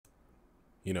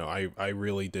You know, I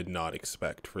really did not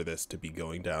expect for this to be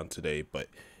going down today, but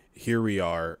here we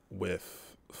are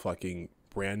with fucking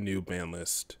brand new ban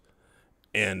list,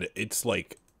 and it's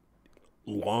like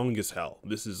long as hell.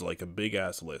 This is like a big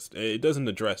ass list. It doesn't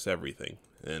address everything,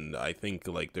 and I think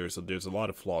like there's a lot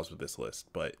of flaws with this list,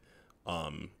 but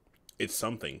um, it's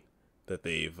something that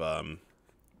they've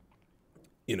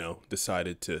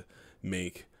decided to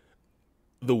make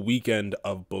the weekend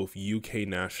of both UK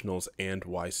Nationals and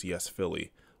YCS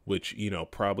Philly, which,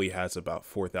 probably has about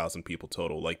 4,000 people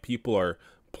total. Like, people are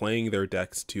playing their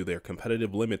decks to their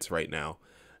competitive limits right now.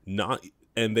 Not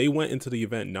and they went into the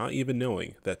event not even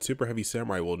knowing that Super Heavy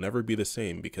Samurai will never be the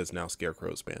same because now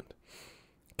Scarecrow's banned.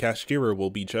 Kashtira will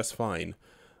be just fine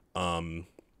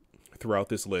throughout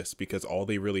this list because all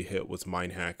they really hit was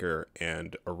Mine Hacker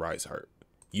and a Rise Heart.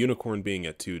 Unicorn being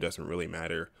at 2 doesn't really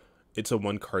matter. It's a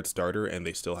 1 card starter and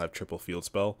they still have triple field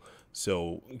spell,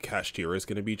 so Kashtira is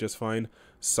going to be just fine.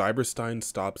 Cyber-Stein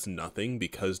stops nothing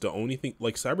because the only thing,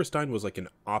 like, Cyber-Stein was like an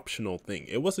optional thing.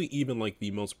 It wasn't even like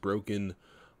the most broken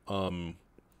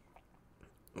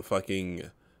fucking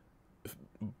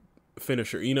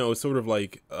finisher. It's sort of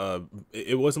like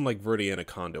it wasn't like Verde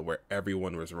Anaconda where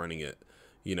everyone was running it.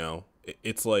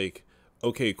 It's like,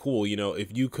 okay, cool.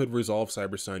 If you could resolve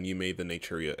Cyber-Stein, you made the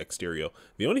Naturia Exterior.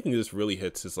 The only thing this really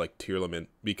hits is like Tearlament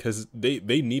because they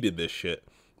needed this shit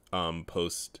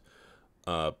post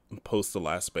the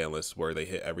last ban list where they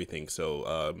hit everything.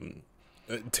 So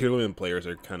Tearlament players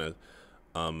are kind of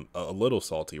a little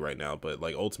salty right now, but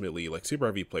like ultimately, like, super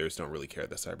heavy players don't really care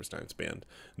that Cyber-Stein's banned.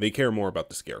 They care more about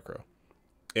the Scarecrow.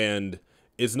 And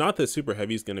it's not that super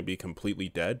heavy is going to be completely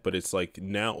dead, but it's like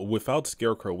now without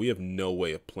Scarecrow, we have no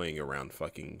way of playing around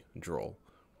fucking Droll.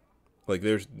 Like,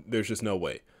 there's just no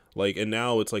way. Like, and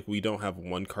now it's like we don't have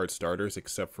 1 card starters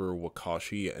except for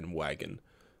Wakashi and Wagon.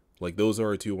 Like, those are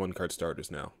our 2 1-card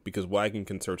starters now because Wagon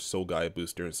can search Soul Gaia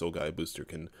Booster and Soul Gaia Booster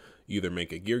can either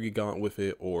make a Gear Gigant with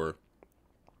it or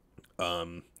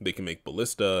they can make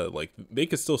Ballista. Like, they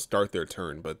could still start their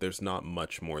turn, but there's not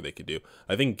much more they could do.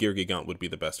 I think Gear Gigant would be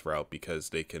the best route because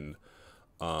they can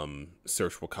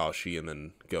search Wakashi and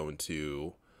then go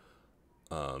into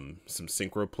some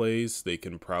synchro plays. They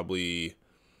can probably...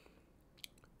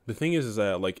 The thing is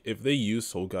that, like, if they use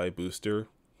Soul Gaia Booster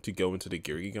to go into the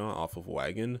Gear Gigant off of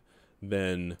Wagon,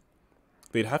 then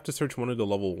they'd have to search one of the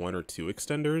level 1 or 2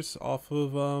 extenders off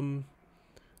of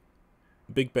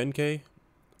Big Benkei.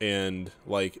 And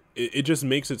like it just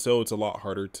makes it so it's a lot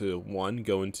harder to, 1,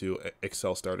 go into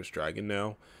Excel Stardust Dragon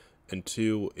now, and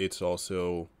 2, it's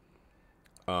also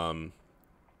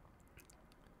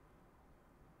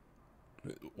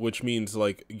which means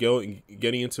like getting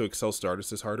into Excel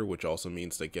Stardust is harder, which also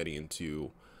means that getting into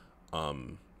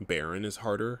Baron is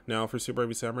harder now for Super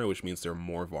Heavy Samurai, which means they're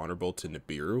more vulnerable to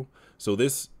Nibiru. So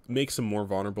this makes them more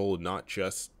vulnerable not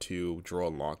just to Draw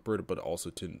and Lockbird, but also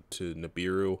to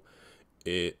Nibiru.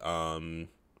 I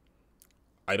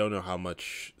don't know how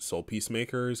much Soul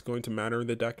Peacemaker is going to matter in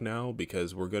the deck now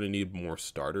because we're going to need more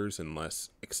starters and less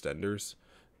extenders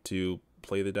to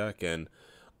play the deck, and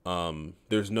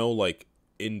there's no like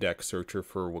index searcher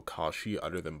for Wakashi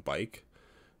other than Bike.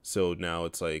 So now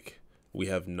it's like we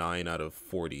have 9 out of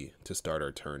 40 to start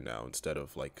our turn now instead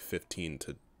of like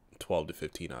 12 to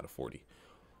 15 out of 40.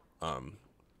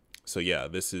 So yeah,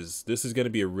 this is going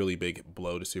to be a really big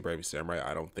blow to Super Heavy Samurai.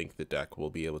 I don't think the deck will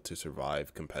be able to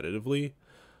survive competitively,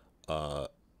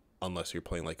 unless you're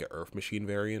playing like an Earth Machine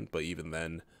variant. But even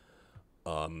then,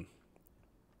 a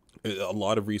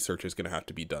lot of research is going to have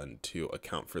to be done to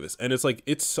account for this. And it's like,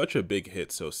 it's such a big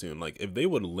hit so soon. Like, if they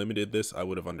would have limited this, I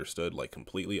would have understood like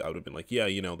completely. I would have been like, yeah,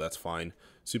 that's fine.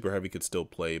 Super Heavy could still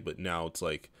play. But now it's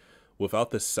like,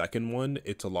 without the second one,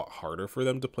 it's a lot harder for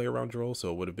them to play around Droll,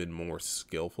 so it would have been more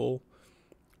skillful.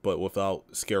 But without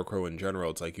Scarecrow in general,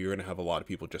 it's like you're going to have a lot of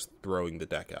people just throwing the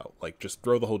deck out. Like, just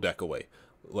throw the whole deck away.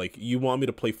 Like, you want me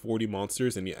to play 40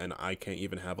 monsters and I can't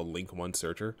even have a Link 1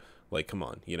 searcher? Like, come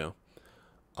on,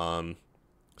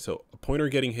 So, a pointer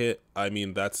getting hit, I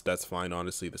mean, that's fine,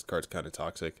 honestly. This card's kind of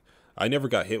toxic. I never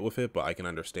got hit with it, but I can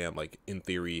understand, like, in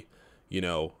theory,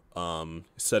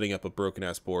 setting up a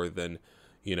broken-ass board, then,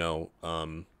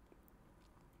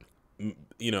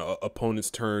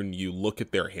 opponent's turn, you look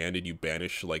at their hand and you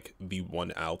banish like the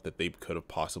 1 out that they could have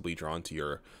possibly drawn to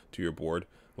your board.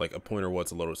 Like, a pointer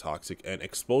was a little toxic, and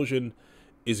Explosion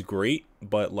is great,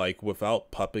 but like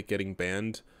without Puppet getting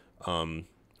banned,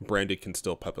 Branded can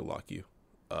still Puppet lock you,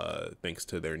 thanks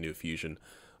to their new fusion.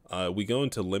 We go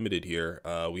into limited here.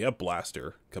 We have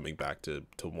Blaster coming back to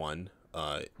 1,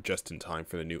 just in time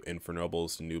for the new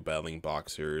Infernobles, new Battling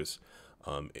Boxers,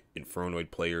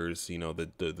 Infernoid players, you know,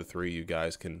 the three of you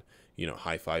guys can, you know,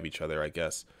 high five each other, I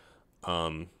guess.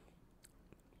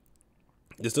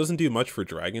 This doesn't do much for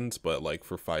dragons, but like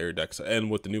for fire decks and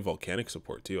with the new volcanic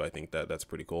support too, I think that's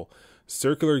pretty cool.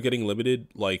 Circular getting limited,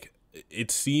 like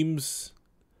it seems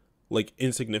like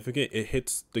insignificant. It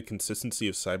hits the consistency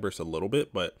of Cyberse a little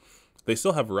bit, but they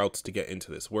still have routes to get into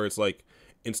this. Where it's like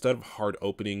instead of hard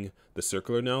opening the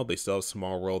circular now, they still have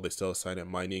small world, they still have Signet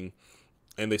Mining,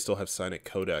 and they still have Signet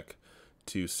Codec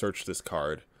to search this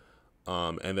card.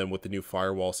 And then with the new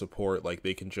firewall support, like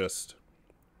they can just,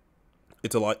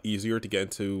 it's a lot easier to get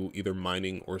into either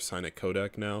mining or Signet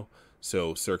Codec now.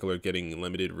 So circular getting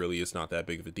limited really is not that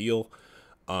big of a deal.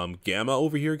 Gamma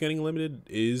over here getting limited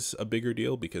is a bigger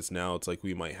deal because now it's like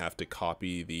we might have to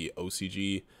copy the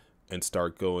OCG and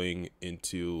start going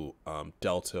into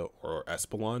Delta or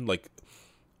Espelon. Like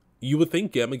you would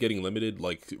think Gamma getting limited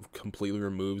like completely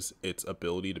removes its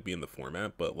ability to be in the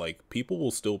format, but like people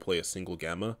will still play a single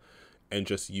Gamma and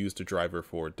just use the driver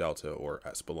for Delta or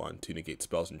Espelon to negate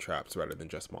spells and traps rather than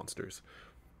just monsters,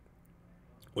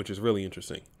 which is really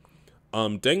interesting.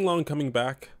 Danglong coming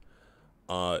back,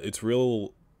 it's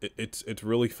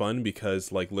really fun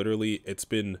because like literally it's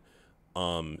been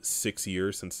 6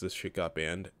 years since this shit got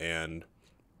banned, and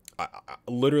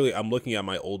I'm looking at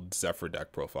my old Zephyr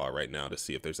deck profile right now to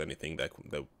see if there's anything that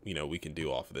you know we can do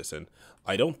off of this, and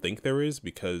I don't think there is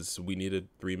because we needed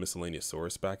 3 miscellaneous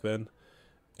Saurus back then.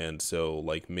 And so,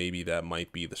 like, maybe that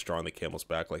might be the straw on the camel's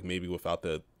back. Like, maybe without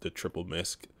the triple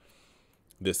misc,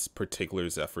 this particular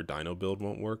Zephyr Dino build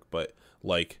won't work. But,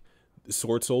 like,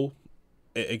 Sword Soul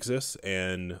exists,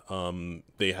 and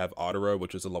they have Otera,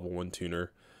 which is a level 1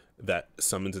 tuner that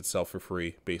summons itself for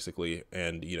free, basically.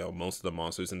 And, you know, most of the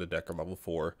monsters in the deck are level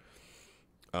 4.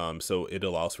 So it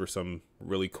allows for some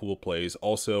really cool plays.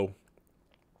 Also,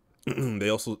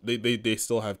 they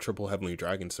still have triple Heavenly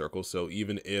Dragon Circles. So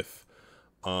even if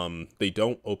they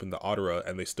don't open the Otera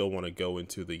and they still want to go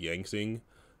into the Yangtzing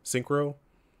Synchro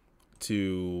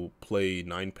to play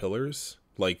 9 pillars,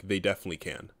 like they definitely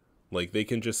can. Like they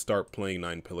can just start playing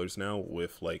 9 pillars now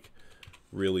with like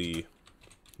really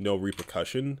no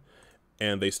repercussion,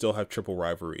 and they still have triple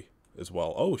rivalry as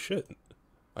well. Oh shit,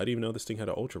 I didn't even know this thing had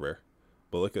an ultra rare.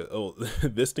 But look at, oh,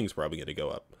 this thing's probably gonna go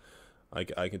up. I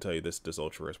can tell you this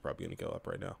ultra rare is probably gonna go up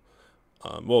right now.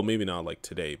 Well, maybe not like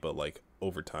today, but like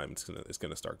over time, it's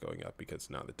gonna start going up because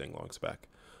now the Danglong's back.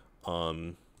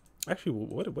 Actually,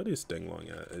 what is Danglong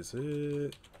at? Is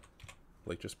it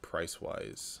like just price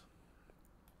wise?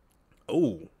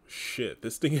 Oh shit,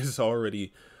 this thing is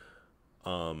already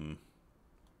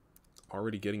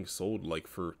getting sold like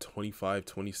for 25,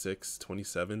 26,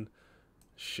 27.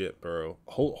 Shit, bro.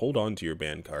 Hold on to your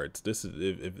band cards. This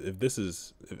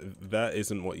is if that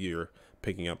isn't what you're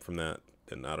picking up from that,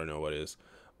 then I don't know what is.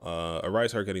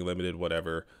 Arise Heart getting limited,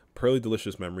 whatever. Pearly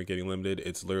Delicious Memory getting limited,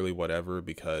 it's literally whatever,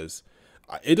 because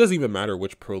it doesn't even matter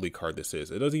which Pearly card this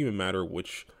is. It doesn't even matter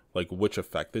which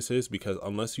effect this is, because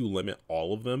unless you limit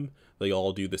all of them, they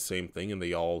all do the same thing, and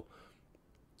they all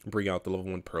bring out the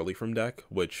level 1 Pearly from deck,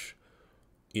 which,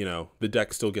 you know, the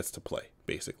deck still gets to play,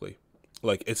 basically.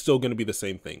 Like, it's still going to be the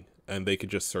same thing, and they could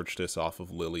just search this off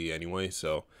of Lily anyway,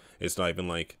 so it's not even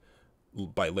like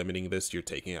by limiting this, you're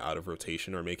taking it out of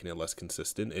rotation or making it less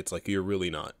consistent. It's like you're really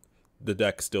not. The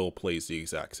deck still plays the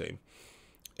exact same.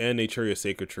 And Naturia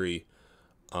Sacred Tree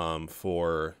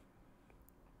for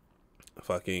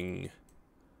fucking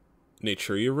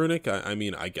Naturia Runic, I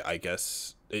mean, I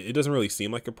guess it doesn't really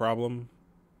seem like a problem.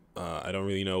 I don't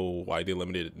really know why they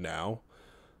limited it now.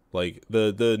 Like,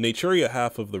 the Naturia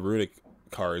half of the Runic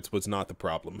cards was not the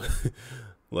problem.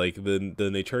 Like, the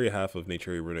Naturia half of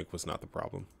Naturia Runic was not the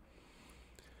problem.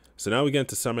 So now we get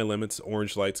into semi-limits.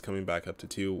 Orange Lights coming back up to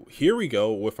 2. Here we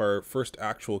go with our first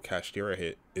actual Kashtira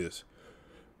hit is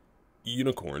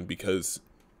Unicorn, because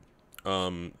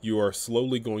you are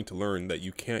slowly going to learn that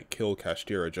you can't kill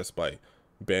Kashtira just by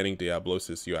banning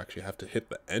Diablosis. You actually have to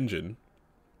hit the engine,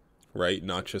 right?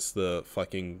 Not just the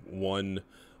fucking one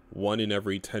in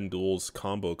every 10 duels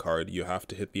combo card. You have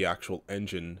to hit the actual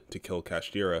engine to kill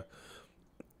Kashtira.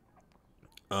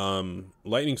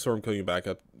 Lightning Storm coming back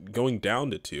up, going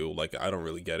down to 2. Like, I don't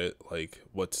really get it. Like,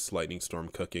 what's Lightning Storm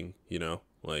cooking, you know?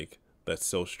 Like, that's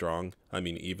so strong. I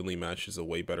mean, Evenly Matched is a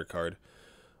way better card.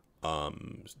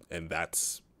 And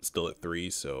that's still at 3,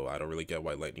 so I don't really get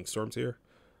why Lightning Storm's here.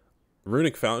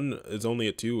 Runic Fountain is only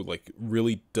at 2. Like,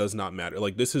 really does not matter.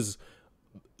 Like, this is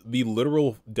the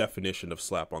literal definition of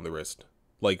slap on the wrist.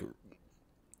 Like,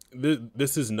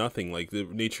 this is nothing. Like, the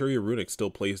Naturia Runic still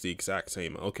plays the exact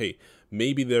same. Okay,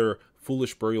 maybe their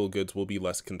Foolish Burial Goods will be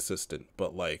less consistent,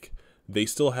 but like, they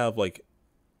still have like,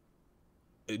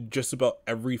 just about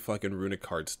every fucking runic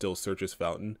card still searches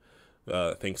Fountain,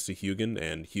 thanks to Hugin,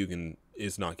 and Hugin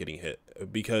is not getting hit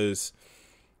because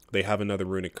they have another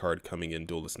runic card coming in,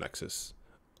 Duelist Nexus.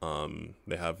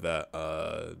 They have that,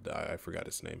 I forgot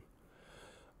his name.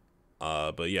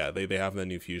 But yeah, they have that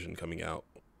new fusion coming out.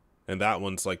 And that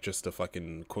one's like just a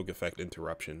fucking quick effect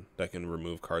interruption that can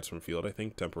remove cards from field, I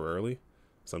think, temporarily.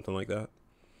 Something like that.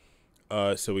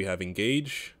 So we have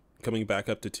Engage coming back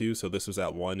up to 2. So this was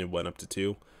at 1 and went up to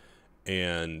 2.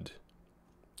 And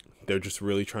they're just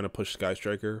really trying to push Sky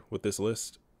Striker with this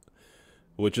list.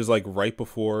 Which is like right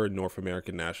before North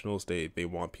American Nationals. They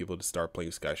want people to start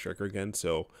playing Sky Striker again.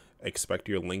 So expect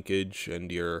your linkage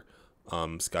and your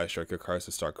Sky Striker cards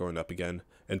to start going up again.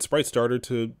 And Sprite starter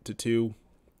to 2.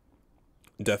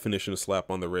 Definition of slap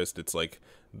on the wrist. It's like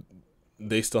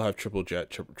they still have triple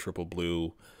jet, triple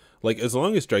blue. Like as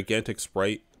long as gigantic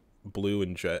Sprite, blue,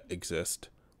 and jet exist,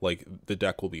 like the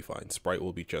deck will be fine. Sprite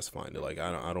will be just fine. Like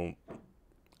I don't.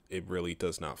 It really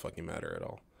does not fucking matter at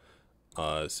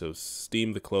all. So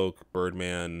Steam the Cloak,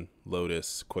 Birdman,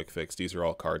 Lotus, Quick Fix. These are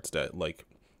all cards that like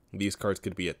these cards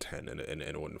could be at 10 and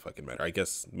it wouldn't fucking matter. I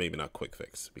guess maybe not Quick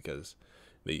Fix because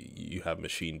you have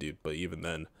Machine Dude, but even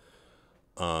then,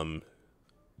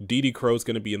 DD Crow's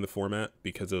going to be in the format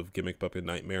because of Gimmick Puppet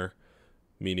Nightmare,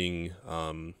 meaning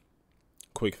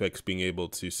Quick Fix being able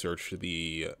to search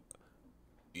the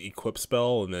equip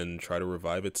spell and then try to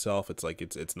revive itself. It's like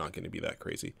it's not going to be that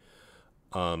crazy.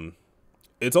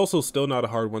 It's also still not a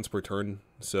hard once per turn,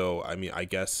 so I mean I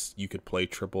guess you could play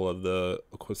triple of the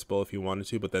equip spell if you wanted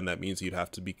to, but then that means you'd have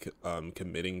to be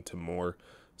committing to more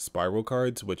spiral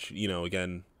cards, which, you know,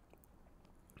 again,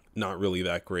 not really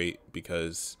that great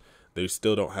because they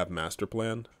still don't have master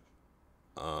plan.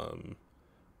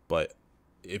 But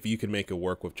if you can make it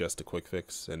work with just a quick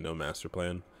fix and no master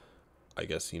plan, I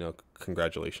guess, you know,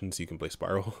 congratulations, you can play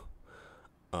spiral.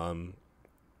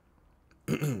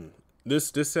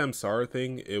 This Samsara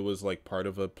thing, it was like part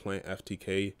of a plant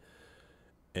FTK,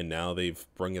 and now they've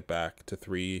bring it back to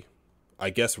 3. I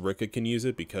guess Rika can use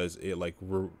it because it like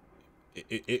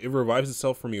it revives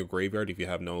itself from your graveyard if you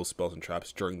have no spells and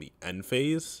traps during the end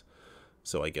phase.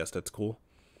 So I guess that's cool.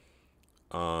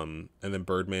 And then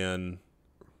Birdman,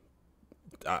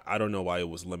 I don't know why it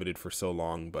was limited for so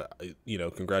long, but, you know,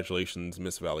 congratulations,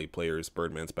 Miss Valley players.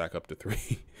 Birdman's back up to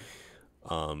 3.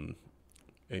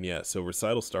 And yeah, so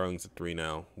Recital Starling's at 3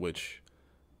 now, which,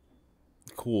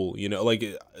 cool. You know, like,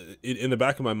 in the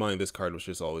back of my mind, this card was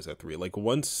just always at 3. Like,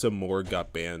 once Samor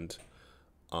got banned,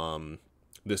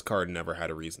 this card never had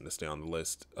a reason to stay on the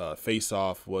list. Face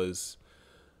Off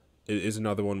is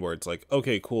another one where it's like,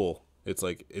 okay, cool. It's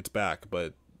like, it's back,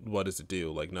 but what does it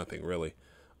do? Like, nothing, really.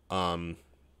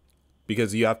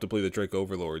 Because you have to play the Drake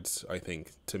Overlords, I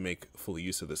think, to make full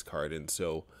use of this card. And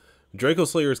so Draco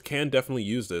Slayers can definitely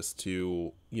use this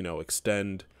to, you know,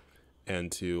 extend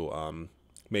and to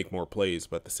make more plays.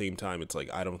 But at the same time, it's like,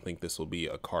 I don't think this will be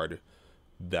a card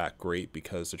that great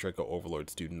because the Draco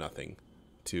Overlords do nothing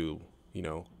to, you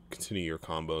know, continue your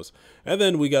combos. And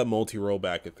then we got Multi-Roll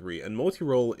back at 3. And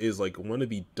Multi-Roll is like one of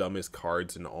the dumbest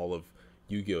cards in all of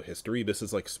Yu-Gi-Oh! History. This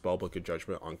is like Spellbook of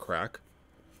Judgment on crack.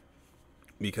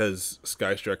 Because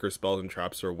Sky Striker spells and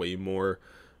traps are way more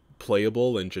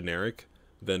playable and generic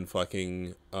than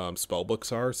fucking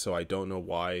spellbooks are. So I don't know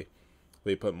why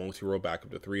they put Multi-Roll back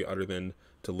up to 3 other than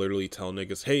to literally tell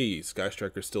niggas, hey, Sky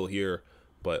Striker's still here.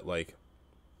 But like,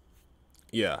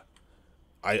 yeah,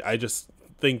 I just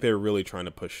think they're really trying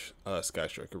to push Sky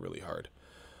Striker really hard.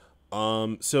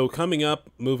 So coming up,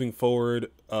 moving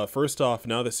forward, first off,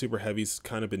 now that Super Heavy's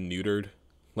kind of been neutered,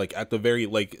 like at the very,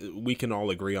 like, we can all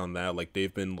agree on that, like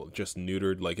they've been just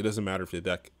neutered. Like it doesn't matter if the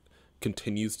deck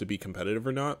continues to be competitive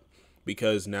or not,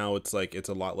 because now it's like it's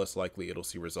a lot less likely it'll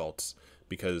see results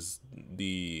because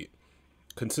the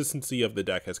consistency of the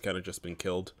deck has kind of just been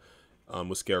killed.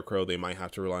 With Scarecrow, they might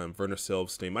have to rely on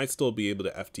Vernisylves. They might still be able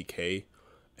to FTK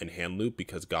and hand loop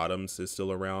because Gothams is still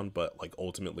around, but like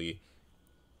ultimately,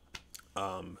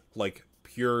 like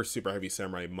pure Super Heavy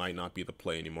Samurai might not be the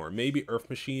play anymore. Maybe Earth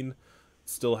Machine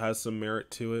still has some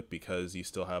merit to it because you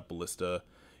still have Ballista.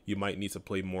 You might need to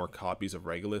play more copies of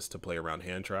Regulus to play around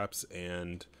hand traps,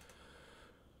 and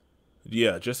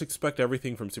yeah, just expect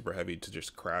everything from Super Heavy to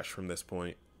just crash from this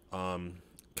point.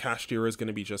 Kashtira is going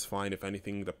to be just fine. If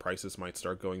anything, the prices might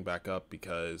start going back up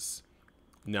because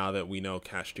now that we know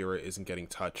Kashtira isn't getting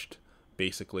touched,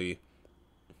 basically,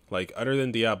 like other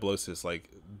than Diablosis, like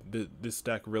this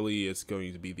deck really is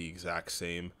going to be the exact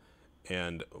same,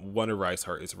 and Wonder Rise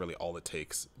Heart is really all it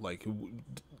takes. Like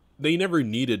they never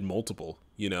needed multiple,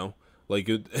 you know, like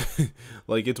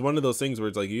like it's one of those things where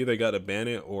it's like you either got to ban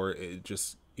it or it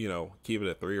just you know, keep it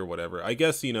at 3 or whatever. I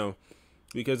guess, you know,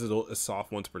 because it's a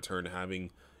soft once per turn,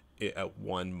 having it at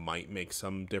 1 might make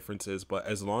some differences, but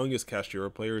as long as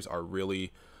Kashtira players are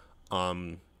really,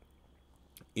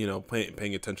 you know,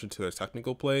 paying attention to their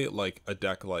technical play, like a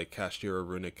deck like Kashtira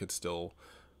Runic could still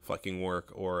fucking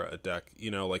work, or a deck,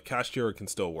 you know, like Kashtira can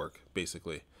still work,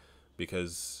 basically,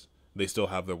 because they still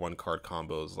have their 1-card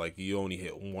combos. Like, you only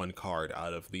hit 1 card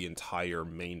out of the entire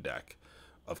main deck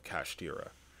of Kashtira,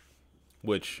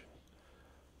 which,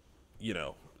 you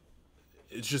know,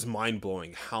 it's just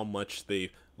mind-blowing how much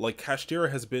they, like,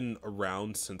 Kashtira has been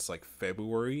around since like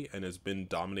February and has been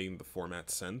dominating the format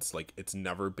since. Like, it's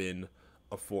never been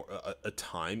a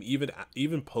time,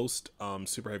 even post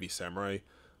Super Heavy Samurai,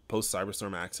 post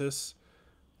Cyberstorm Axis,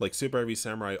 like Super Heavy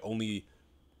Samurai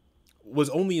was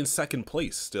only in 2nd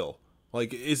place still.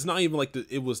 Like, it's not even like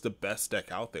it was the best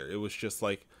deck out there. It was just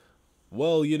like,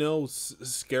 well, you know,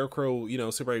 Scarecrow, you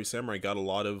know, Super Heavy Samurai got a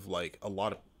lot of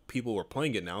people were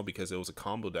playing it now because it was a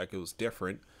combo deck. It was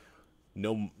different.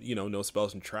 No, you know, no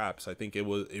spells and traps. I think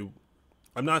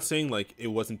I'm not saying like it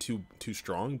wasn't too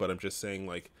strong, but I'm just saying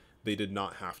like they did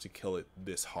not have to kill it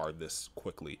this hard this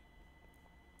quickly.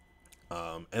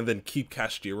 And then keep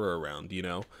Kashtira around, you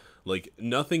know, like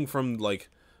nothing from like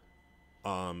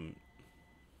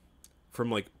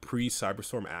pre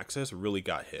Cyberstorm Access really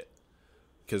got hit,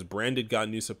 because Branded got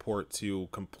new support to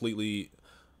completely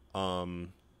sort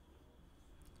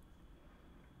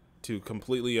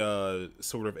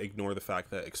of ignore the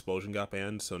fact that Explosion got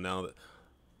banned. So now that,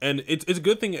 and it's a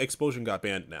good thing Explosion got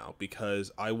banned now,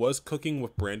 because I was cooking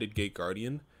with Branded Gate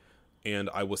Guardian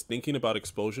and I was thinking about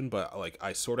Explosion, but like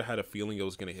I sort of had a feeling it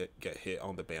was gonna get hit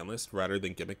on the ban list rather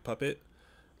than Gimmick Puppet,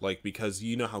 like, because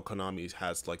you know how Konami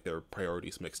has like their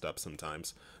priorities mixed up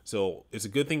sometimes. So it's a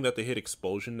good thing that they hit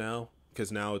Explosion now,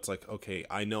 because now it's like, okay,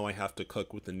 I know I have to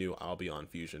cook with the new Albion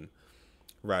fusion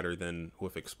rather than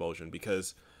with Explosion,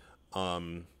 because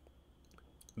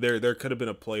there could have been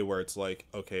a play where it's like,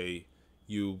 okay,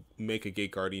 you make a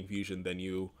Gate Guardian fusion, then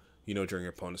you know, during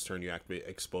your opponent's turn, you activate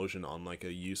Explosion on like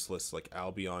a useless like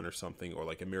Albion or something, or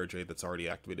like a Mirror Jade that's already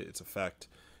activated its effect,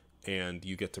 and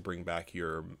you get to bring back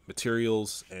your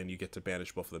materials and you get to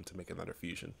banish both of them to make another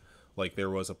fusion. Like, there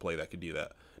was a play that could do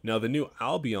that. Now the new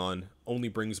Albion only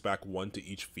brings back 1 to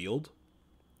each field,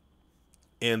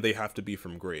 and they have to be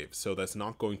from grave, so that's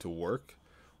not going to work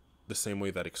the same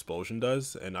way that Explosion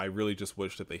does. And I really just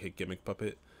wish that they hit Gimmick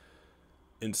Puppet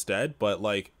instead. But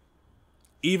like,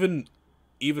 even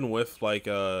with like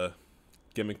a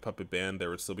Gimmick Puppet ban, there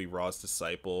would still be Raw's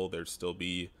Disciple, there's still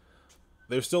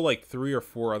like 3 or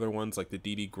 4 other ones, like the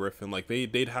DD Griffin. Like,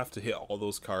 they'd have to hit all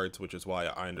those cards, which is why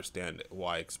I understand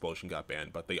why Explosion got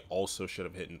banned. But they also should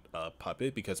have hit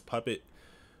Puppet, because Puppet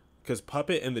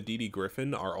and the DD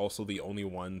Griffin are also the only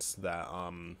ones that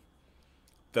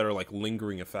are like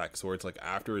lingering effects, where it's like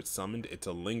after it's summoned, it's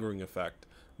a lingering effect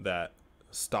that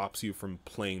stops you from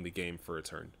playing the game for a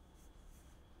turn.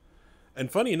 And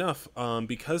funny enough,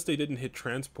 because they didn't hit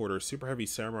Transporter, Super Heavy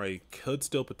Samurai could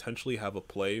still potentially have a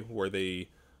play where they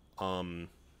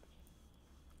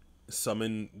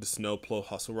summon the Snowplow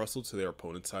Hustle Rustle to their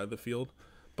opponent's side of the field.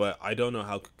 But I don't know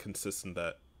how consistent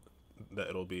that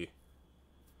it'll be.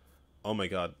 Oh my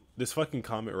god, this fucking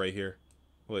comment right here.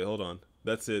 Wait, hold on.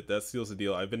 That's it. That seals the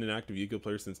deal. I've been an active Yu-Gi-Oh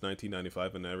player since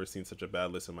 1995 and never seen such a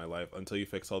bad list in my life. Until you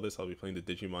fix all this, I'll be playing the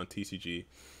Digimon TCG.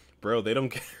 Bro, they don't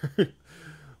care.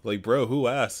 Like, bro, who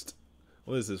asked?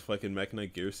 What is this, fucking Mech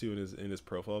Knight Gearsu in his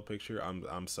profile picture?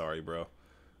 I'm sorry, bro.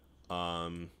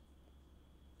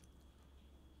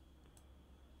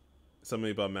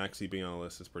 Something about Maxi being on the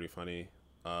list is pretty funny.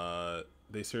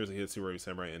 They seriously hit Super Heavy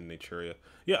Samurai and Naturia.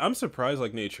 Yeah, I'm surprised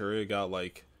like Naturia got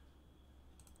like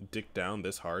dicked down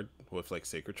this hard with like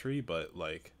Sacred Tree, but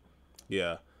like,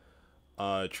 yeah.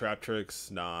 Trap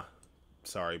Tricks, nah.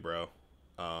 Sorry, bro.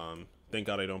 Thank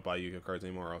God I don't buy Yu-Gi-Oh cards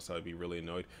anymore, or else I'd be really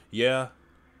annoyed. Yeah,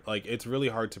 like, it's really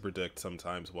hard to predict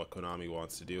sometimes what Konami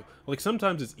wants to do. Like,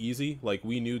 sometimes it's easy. Like,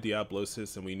 we knew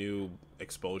Diablosis and we knew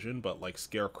Explosion, but like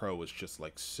Scarecrow was just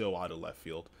like so out of left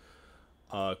field.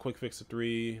 Quick fix to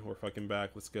 3. We're fucking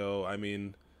back. Let's go. I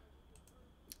mean,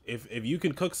 if you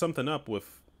can cook something up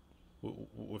with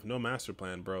no master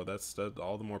plan, bro, that's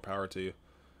all the more power to you.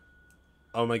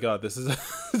 Oh my god, this is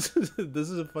this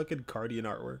is a fucking Cardian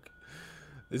artwork.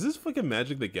 Is this fucking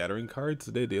Magic the Gathering cards?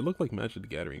 They look like Magic the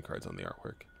Gathering cards on the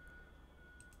artwork.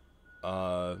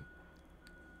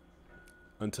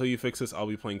 Until you fix this, I'll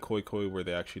be playing Koi Koi, where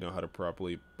they actually know how to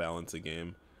properly balance a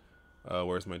game.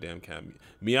 Where's my damn cat?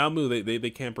 Meowmoo, they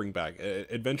can't bring back.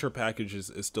 Adventure Package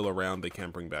is still around. They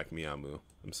can't bring back Meowmoo.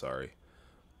 I'm sorry.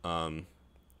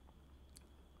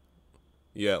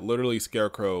 Yeah, literally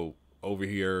Scarecrow over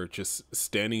here just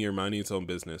standing here minding its own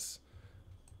business.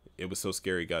 It was so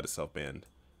scary, got itself banned.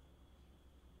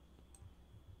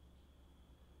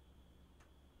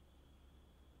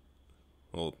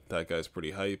 Well, that guy's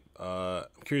pretty hype. I'm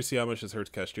curious to see how much this hurts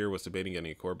Cashier. Was debating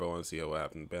getting a Corbo. I want to see how it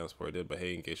happened. Balance before I did, but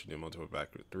hey, in case you didn't want to put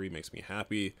back 3 makes me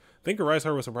happy. I think a Rise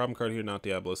Heart was a problem card here, not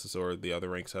Diablosis or the other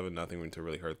rank 7. Nothing to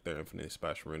really hurt their Infinity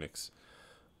Splash Runics.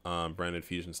 Branded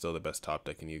Fusion still the best top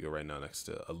deck in Yu-Gi-Oh right now next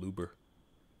to Aluber.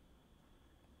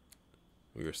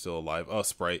 We are still alive. Oh,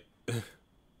 Sprite.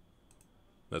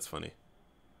 That's funny.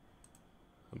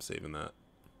 I'm saving that.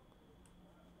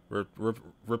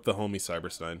 Rip the homie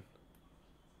Cyber-Stein.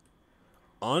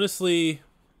 Honestly,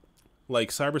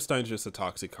 like, Cyber-Stein's just a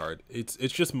toxic card. It's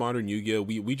just modern Yu-Gi-Oh!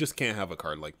 We just can't have a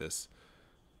card like this.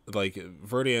 Like,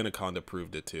 Verde Anaconda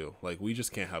proved it too. Like, we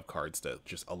just can't have cards that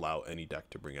just allow any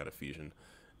deck to bring out a fusion.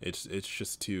 It's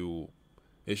just too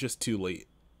late.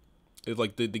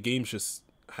 Like the game just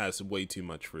has way too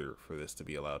much for this to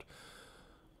be allowed.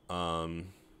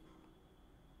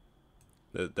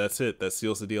 That's it. That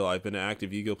seals the deal. I've been an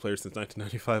active Yu-Gi-Oh player since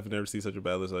 1995 and never seen such a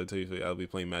bad list. I tell you, I'll be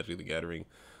playing Magic the Gathering.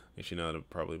 Actually, know how to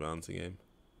probably balance the game.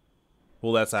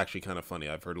 Well, that's actually kind of funny.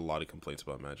 I've heard a lot of complaints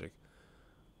about Magic.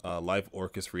 Live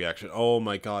Orcus reaction. Oh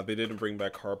my god, they didn't bring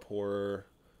back Harp Horror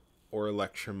or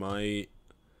Electromite.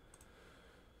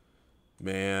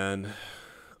 Man,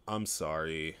 I'm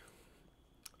sorry.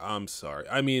 I'm sorry.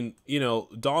 I mean, you know,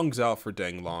 Dong's out for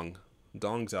dang long.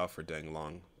 Dong's out for dang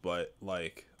long. But,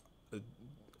 like,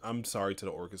 I'm sorry to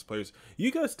the Orcus players. You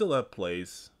guys still have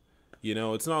plays. You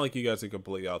know, it's not like you guys are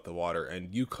completely out the water.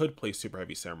 And you could play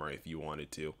Superheavy Samurai if you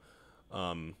wanted to.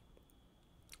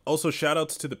 Also,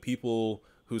 shoutouts to the people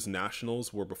whose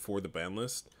nationals were before the ban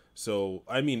list. So,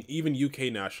 I mean, even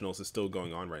UK nationals is still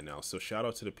going on right now. So, shout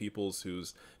out to the peoples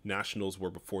whose nationals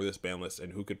were before this ban list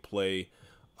and who could play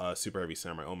Superheavy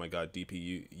Samurai. Oh my god,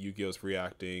 DP Yu-Gi-Oh's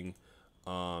reacting.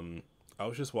 I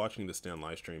was just watching the Stan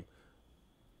live stream.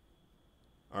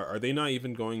 Are they not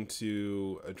even going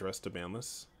to address the ban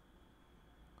list?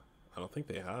 I don't think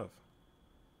they have.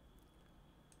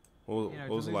 What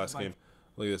was the last game?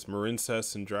 Look at this,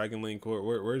 Marincess and Dragon Link.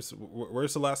 Where's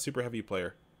the last super heavy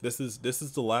player? This is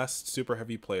the last super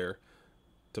heavy player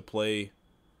to play.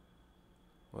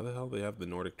 Why the hell do they have the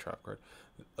Nordic trap card?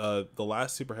 The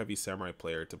last super heavy samurai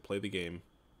player to play the game.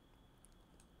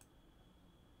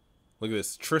 Look at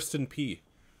this, Tristan P.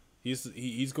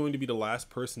 He's going to be the last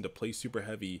person to play super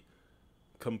heavy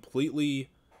completely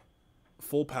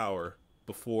full power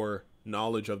before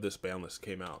knowledge of this ban list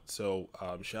came out. So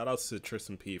shout outs to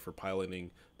Tristan P for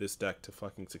piloting this deck to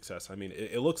fucking success. I mean,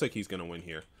 it looks like he's gonna win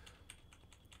here.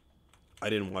 I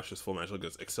didn't watch this full match. Look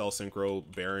at this, Excel Synchro,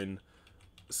 Baron,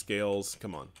 Scales.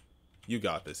 Come on, you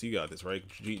got this. You got this, right?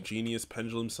 Genius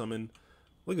Pendulum Summon.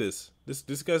 Look at this.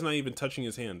 This guy's not even touching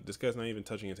his hand. This guy's not even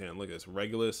touching his hand. Look at this,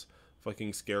 Regulus,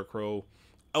 fucking Scarecrow.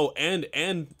 Oh, and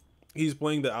he's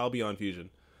playing the Albion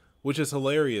Fusion, which is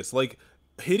hilarious. Like,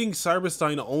 hitting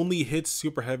Cyber-Stein only hits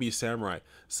Super Heavy Samurai.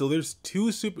 So there's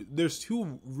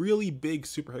two really big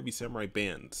Super Heavy Samurai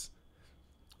bands.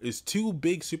 There's two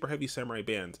big Super Heavy Samurai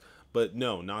bands. But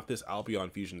no, not this Albion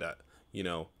Fusion that, you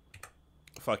know,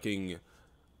 fucking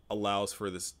allows for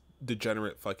this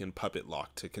degenerate fucking puppet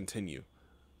lock to continue.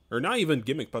 Or not even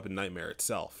Gimmick Puppet Nightmare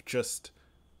itself. Just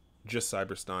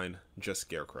Cyber-Stein, just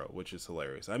Scarecrow, which is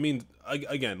hilarious. I mean,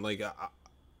 again, like,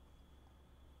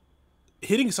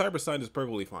 hitting Cyber-Stein is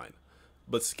perfectly fine.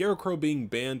 But Scarecrow being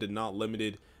banned and not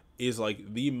limited is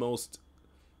like the most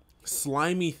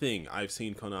slimy thing I've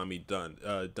seen Konami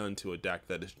done to a deck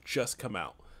that has just come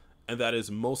out. And that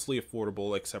is mostly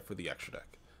affordable except for the extra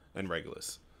deck and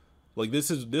Regulus. Like, this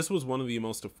was one of the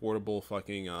most affordable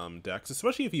fucking decks,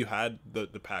 especially if you had the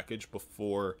package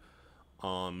before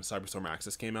Cyberstorm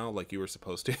Access came out, like you were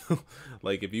supposed to.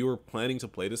 Like, if you were planning to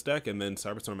play this deck and then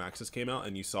Cyberstorm Access came out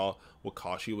and you saw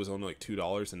Wakashi was only like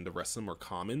 $2 and the rest of them were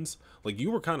commons, like,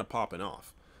 you were kind of popping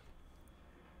off.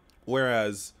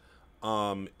 Whereas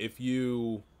if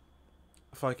you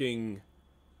fucking,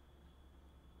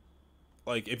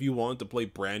 like, if you want to play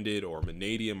Branded or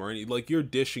Vanadium or any, like, you're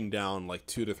dishing down like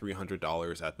 $200 to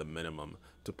 $300 at the minimum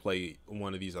to play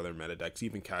one of these other meta decks,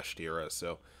 even Kashtira.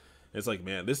 So it's like,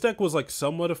 man, this deck was like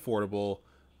somewhat affordable,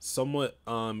 somewhat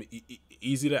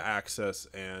easy to access,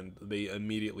 and they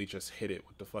immediately just hit it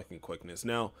with the fucking quickness.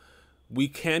 Now, we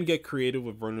can get creative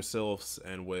with Vernisylphs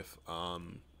and with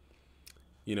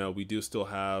you know, we do still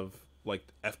have like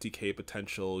FTK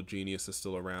potential. Genius is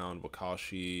still around.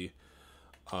 Wakashi.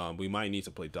 We might need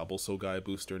to play double Sogai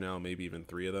booster now, maybe even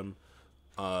 3 of them.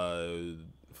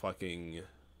 Fucking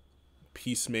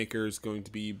Peacemaker is going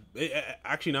to be...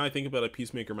 Actually, now I think about it,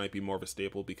 Peacemaker might be more of a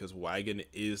staple because Wagon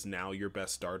is now your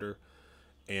best starter.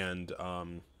 And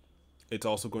it's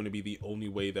also going to be the only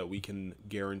way that we can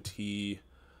guarantee...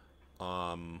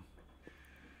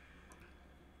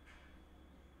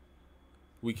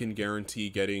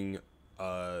 getting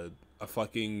a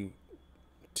fucking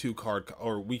 2-card...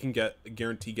 Or we can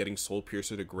guarantee getting Soul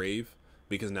Piercer to Grave.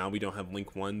 Because now we don't have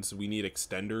Link 1s. We need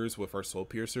extenders with our Soul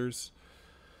Piercers.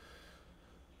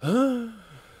 We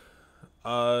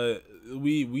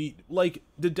like,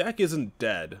 the deck isn't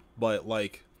dead, but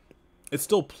like it's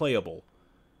still playable,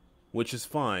 which is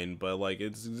fine, but like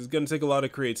it's gonna take a lot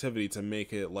of creativity to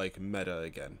make it like meta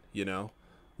again, you know?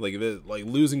 Like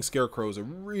losing Scarecrow is a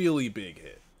really big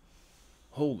hit.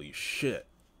 Holy shit.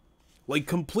 Like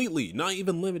completely, not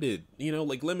even limited, you know,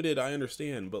 like limited I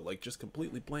understand, but like just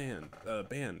completely banned.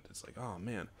 It's like, oh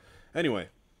man. Anyway,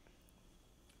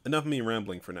 enough of me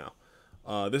rambling for now.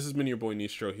 This has been your boy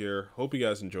Nistro here. Hope you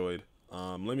guys enjoyed.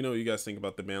 Let me know what you guys think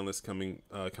about the ban list coming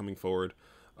forward.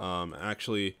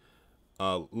 Actually,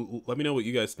 let me know what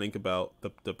you guys think about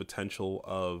the potential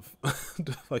of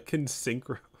the fucking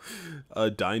synchro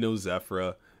Dino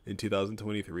Zephyra in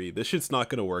 2023. This shit's not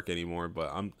gonna work anymore,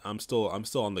 but I'm still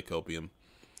on the copium.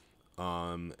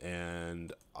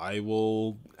 And I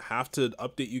will have to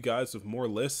update you guys with more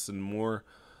lists and more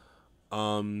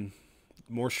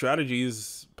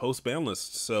strategies post ban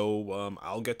list. So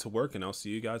I'll get to work and I'll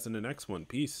see you guys in the next one.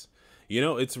 Peace. You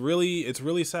know, it's really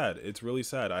sad. It's really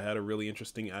sad. I had a really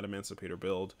interesting Adamantipator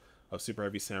build of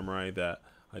Superheavy Samurai that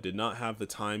I did not have the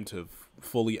time to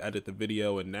fully edit the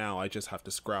video, and now I just have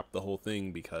to scrap the whole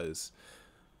thing because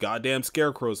goddamn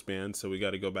Scarecrow's banned, so we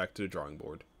got to go back to the drawing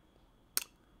board.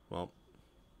 Well,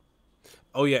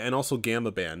 oh yeah, and also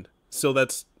Gamma banned. So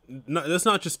that's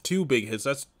not just 2 big hits,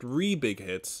 that's 3 big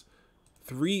hits.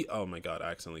 3, oh my god,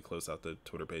 I accidentally closed out the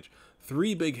Twitter page.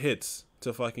 3 big hits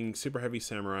to fucking Superheavy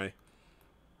Samurai.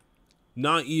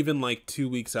 Not even like 2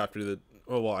 weeks after the...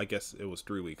 Oh, well, I guess it was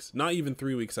 3 weeks. Not even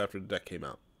 3 weeks after the deck came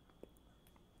out.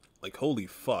 Like, holy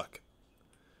fuck.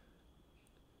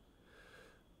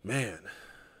 Man.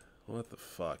 What the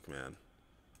fuck, man.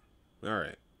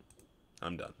 Alright.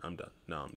 I'm done. No, I'm